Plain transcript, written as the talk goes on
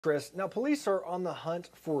Chris, now police are on the hunt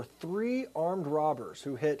for three armed robbers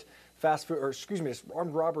who hit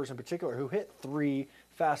armed robbers in particular who hit three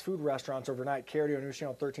fast food restaurants overnight. KRDO News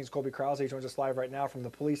Channel 13's Colby Krause joins us live right now from the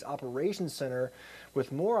Police Operations Center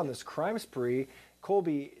with more on this crime spree.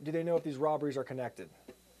 Colby, do they know if these robberies are connected?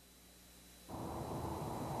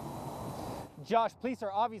 Josh, police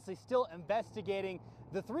are obviously still investigating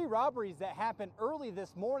the three robberies that happened early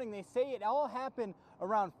this morning. They say it all happened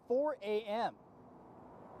around 4 a.m.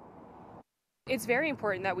 It's very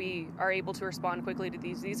important that we are able to respond quickly to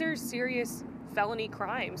these. These are serious felony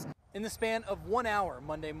crimes. In the span of 1 hour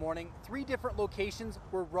Monday morning, three different locations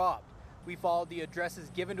were robbed. We followed the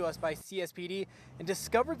addresses given to us by CSPD and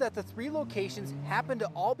discovered that the three locations happened to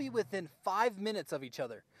all be within 5 minutes of each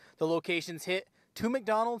other. The locations hit two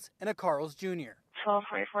McDonald's and a Carl's Jr.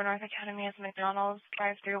 1244 North Academy is McDonald's,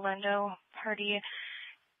 drive-through window, party,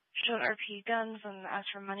 showed RP guns and asked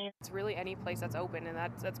for money. It's really any place that's open, and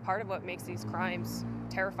that's part of what makes these crimes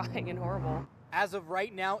terrifying and horrible. As of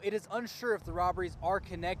right now, it is unsure if the robberies are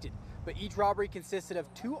connected, but each robbery consisted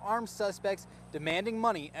of two armed suspects demanding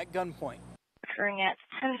money at gunpoint. Occurring at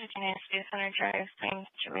 1059 Space Center Drive, same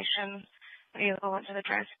situation. Vehicle went to the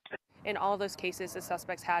drive. In all those cases, the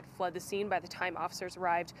suspects had fled the scene by the time officers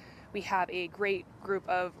arrived. We have a great group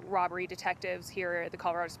of robbery detectives here at the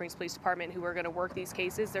Colorado Springs Police Department who are going to work these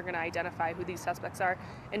cases. They're going to identify who these suspects are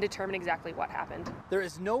and determine exactly what happened. There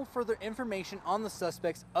is no further information on the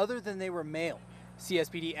suspects other than they were male.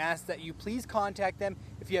 CSPD asks that you please contact them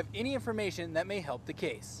if you have any information that may help the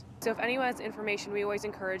case. So if anyone has information, we always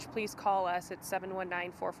encourage, please call us at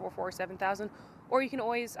 719-444-7000, or you can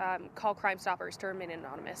always call Crime Stoppers to remain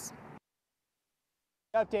anonymous.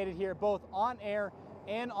 Updated here both on air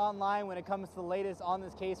and online when it comes to the latest on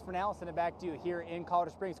this case. For now, I'll send it back to you here in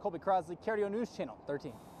Colorado Springs. Colby Crossley, KRDO News Channel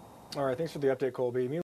 13. All right, thanks for the update, Colby.